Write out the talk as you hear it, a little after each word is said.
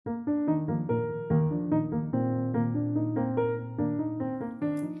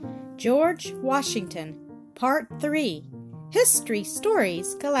George Washington, Part 3, History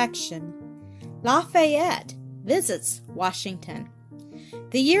Stories Collection. Lafayette visits Washington.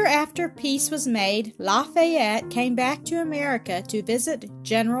 The year after peace was made, Lafayette came back to America to visit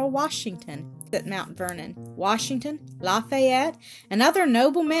General Washington at Mount Vernon. Washington, Lafayette, and other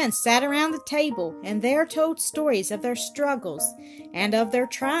noble men sat around the table and there told stories of their struggles and of their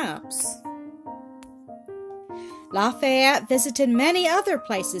triumphs. Lafayette visited many other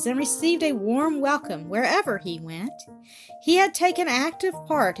places and received a warm welcome wherever he went. He had taken active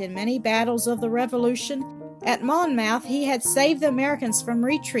part in many battles of the Revolution. At Monmouth, he had saved the Americans from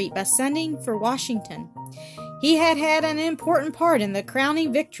retreat by sending for Washington. He had had an important part in the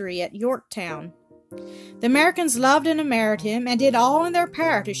crowning victory at Yorktown. The Americans loved and admired him and did all in their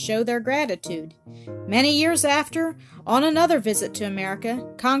power to show their gratitude. Many years after, on another visit to America,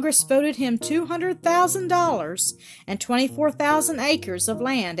 Congress voted him $200,000 and 24,000 acres of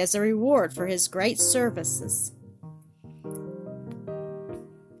land as a reward for his great services.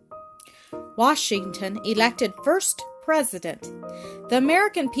 Washington elected first president. The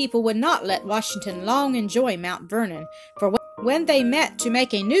American people would not let Washington long enjoy Mount Vernon, for when they met to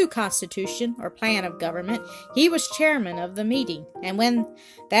make a new constitution or plan of government, he was chairman of the meeting, and when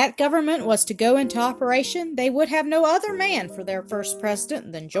that government was to go into operation, they would have no other man for their first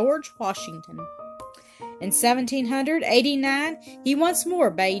president than George Washington. In 1789, he once more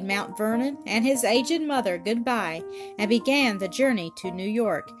bade Mount Vernon and his aged mother goodbye and began the journey to New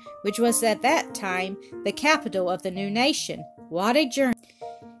York, which was at that time the capital of the new nation. What a journey!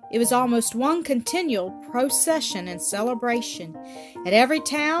 It was almost one continual procession and celebration. At every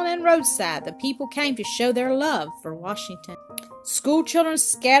town and roadside, the people came to show their love for Washington. School children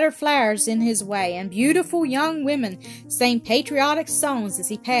scattered flowers in his way, and beautiful young women sang patriotic songs as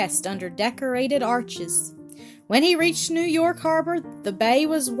he passed under decorated arches. When he reached New York Harbor, the bay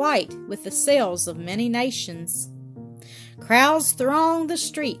was white with the sails of many nations. Crowds thronged the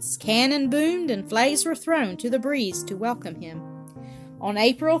streets, cannon boomed, and flags were thrown to the breeze to welcome him. On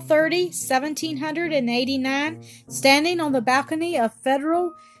April 30, 1789, standing on the balcony of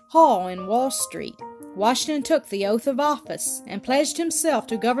Federal Hall in Wall Street, Washington took the oath of office and pledged himself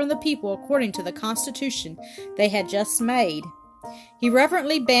to govern the people according to the Constitution they had just made. He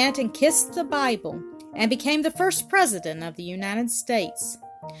reverently bent and kissed the Bible and became the first president of the United States.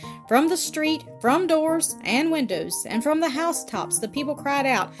 From the street, from doors and windows, and from the housetops, the people cried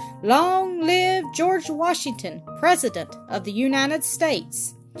out, "Long live George Washington, President of the United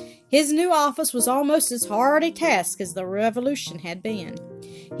States!" His new office was almost as hard a task as the Revolution had been.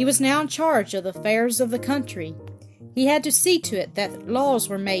 He was now in charge of the affairs of the country. He had to see to it that laws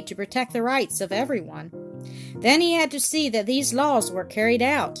were made to protect the rights of everyone. Then he had to see that these laws were carried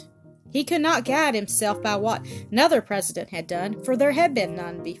out. He could not guide himself by what another president had done, for there had been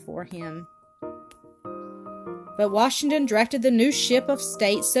none before him. But Washington directed the new ship of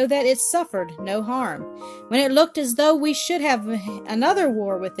state so that it suffered no harm. When it looked as though we should have another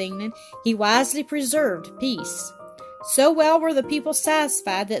war with England, he wisely preserved peace. So well were the people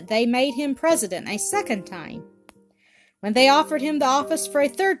satisfied that they made him president a second time. When they offered him the office for a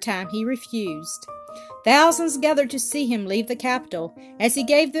third time, he refused. Thousands gathered to see him leave the capital. As he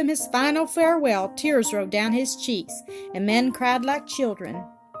gave them his final farewell, tears rolled down his cheeks, and men cried like children.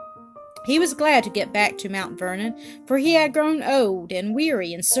 He was glad to get back to Mount Vernon, for he had grown old and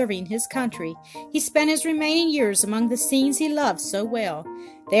weary in serving his country. He spent his remaining years among the scenes he loved so well.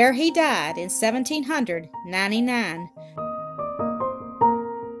 There he died in 1799,